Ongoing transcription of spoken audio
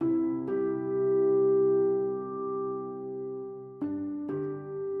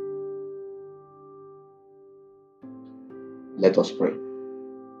Let us pray.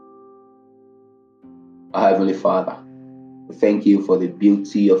 Our Heavenly Father, we thank you for the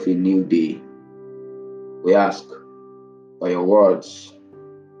beauty of a new day. We ask for your words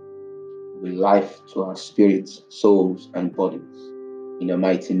with life to our spirits, souls, and bodies. In the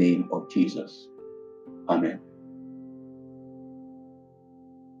mighty name of Jesus. Amen.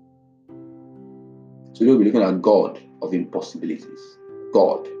 Today we'll be looking at God of impossibilities.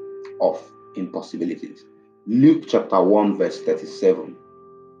 God of impossibilities. Luke chapter 1 verse 37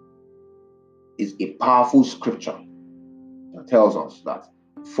 is a powerful scripture that tells us that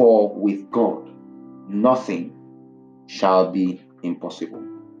for with God nothing shall be impossible.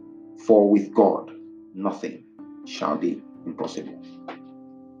 For with God nothing shall be impossible.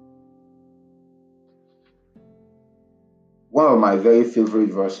 One of my very favorite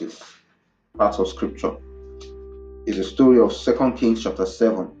verses, parts of scripture, is the story of 2 Kings chapter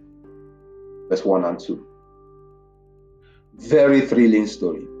 7 verse 1 and 2. Very thrilling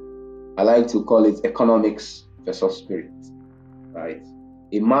story. I like to call it economics versus spirit. Right?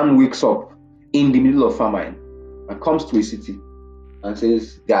 A man wakes up in the middle of famine and comes to a city and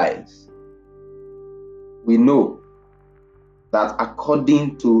says, guys, we know that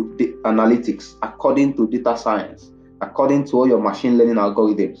according to the analytics, according to data science, according to all your machine learning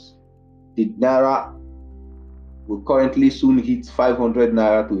algorithms, the naira will currently soon hit 500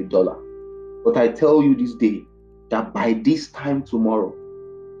 naira to $1. But I tell you this day that by this time tomorrow,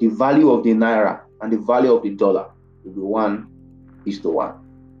 the value of the naira and the value of the dollar will be 1:1.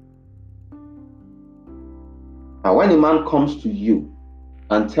 Now, when a man comes to you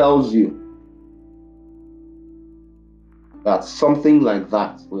and tells you that something like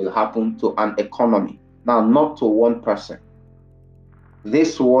that will happen to an economy, now not to one person,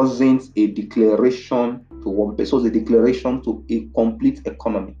 this wasn't a declaration to one person, it was a declaration to a complete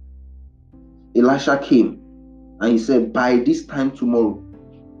economy. Elisha came and he said, by this time tomorrow,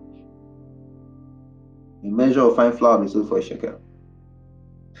 a measure of fine flour will be sold for a shekel.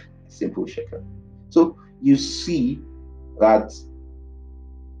 A simple shekel. So you see that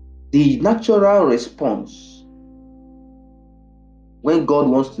the natural response when God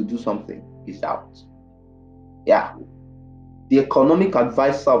wants to do something is doubt. Yeah. The economic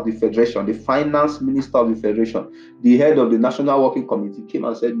advisor of the federation, the finance minister of the federation, the head of the national working committee came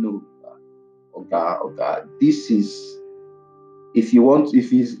and said, no, okay, this is, if it's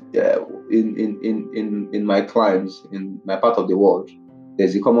in my clients, in my part of the world,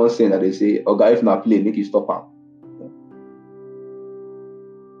 there's a common saying that they say, okay, if not play, make you stop am.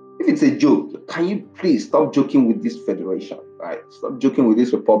 If it's a joke, can you please stop joking with this federation, right? Stop joking with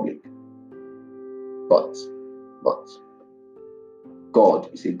this republic. But God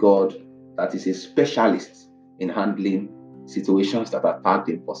is a God that is a specialist in handling situations that are tagged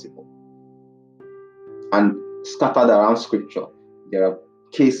impossible. And scattered around scripture, there are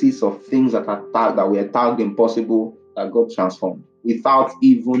cases of things that are tagged, that were tagged impossible, that God transformed without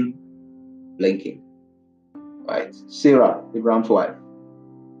even blinking. Right? Sarah, Abraham's wife,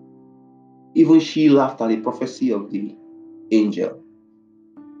 even she laughed at the prophecy of the angel.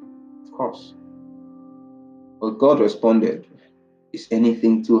 Of course. But God responded, is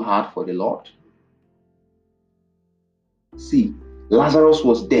anything too hard for the Lord? See, Lazarus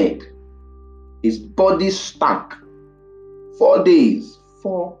was dead. His body stank. 4 days.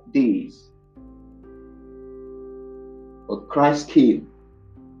 4 days. But Christ came,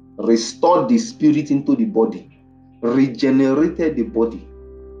 restored the spirit into the body, regenerated the body.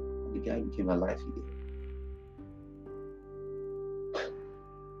 The guy became alive again.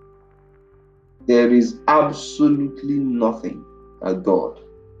 There is absolutely nothing that God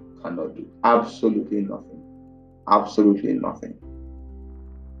cannot do. Absolutely nothing. Absolutely nothing.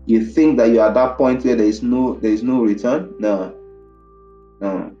 You think that you're at that point where there is no return? No.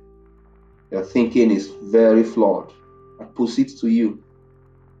 Your thinking is very flawed. I put it to you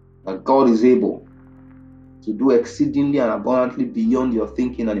that God is able to do exceedingly and abundantly beyond your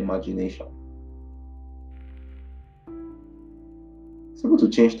thinking and imagination. It's able to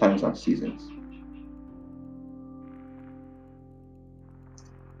change times and seasons.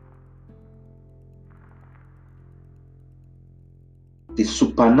 The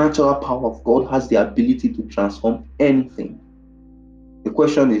supernatural power of God has the ability to transform anything. The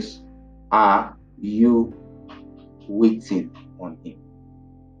question is, are you waiting on Him?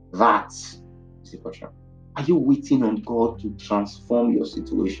 That is the question. Are you waiting on God to transform your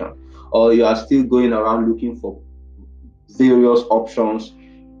situation? Or you are still going around looking for various options,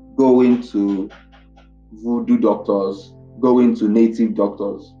 going to voodoo doctors, going to native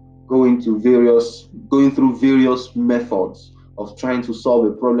doctors, going through various methods of trying to solve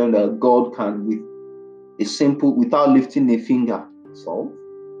a problem that God can, with A simple, without lifting a finger, solve.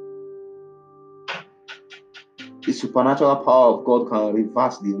 The supernatural power of God can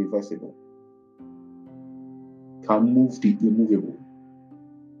reverse the irreversible, can move the immovable,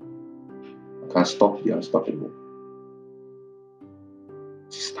 can stop the unstoppable.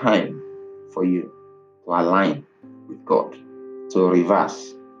 It's time for you to align with God, to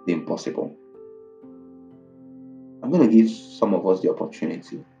reverse the impossible. I'm going to give some of us the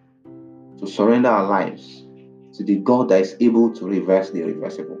opportunity to surrender our lives to the God that is able to reverse the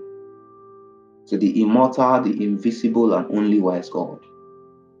irreversible, to the immortal, the invisible, and only wise God.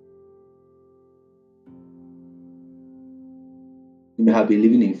 You may have been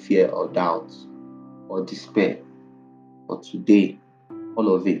living in fear or doubt or despair, but today,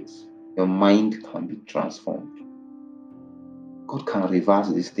 all of it, your mind can be transformed. God can reverse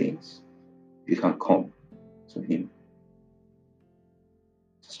these things. You can come to Him.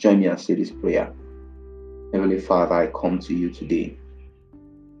 Just join me and say this prayer. Heavenly Father, I come to you today.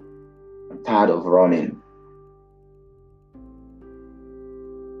 I'm tired of running.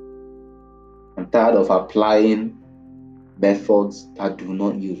 I'm tired of applying methods that do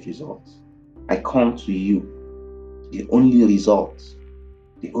not yield results. I come to you, the only result,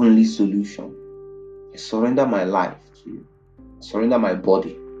 the only solution. I surrender my life to you. I surrender my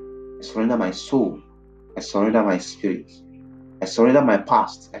body. I surrender my soul. I surrender my spirit. I surrender my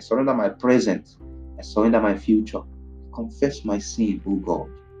past. I surrender my present. I surrender my future. I confess my sin, O God.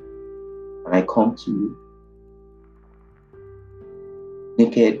 And I come to you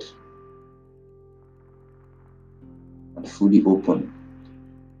naked and fully open.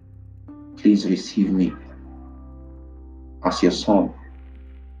 Please receive me as your son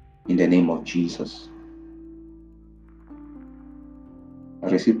in the name of Jesus. I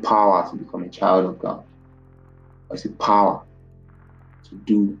receive power to become a child of God. I receive power to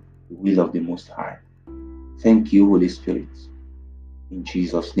do the will of the Most High. Thank you, Holy Spirit. In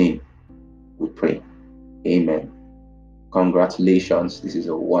Jesus' name we pray. Amen. Congratulations. This is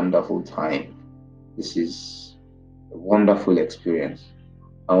a wonderful time. This is a wonderful experience.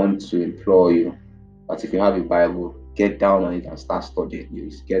 I want to implore you that if you have a Bible, get down on it and start studying.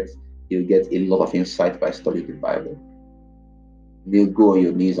 You'll get a lot of insight by studying the Bible. You'll go on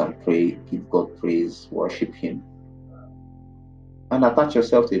your knees and pray, give God praise, worship Him, and attach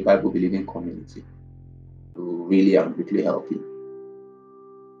yourself to a Bible-believing community to really and quickly help you.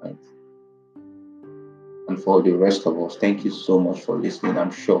 Right? And for the rest of us, thank you so much for listening.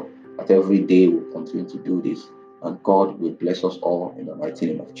 I'm sure that every day we'll continue to do this, and God will bless us all in the mighty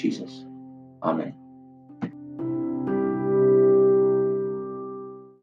name of Jesus. Amen.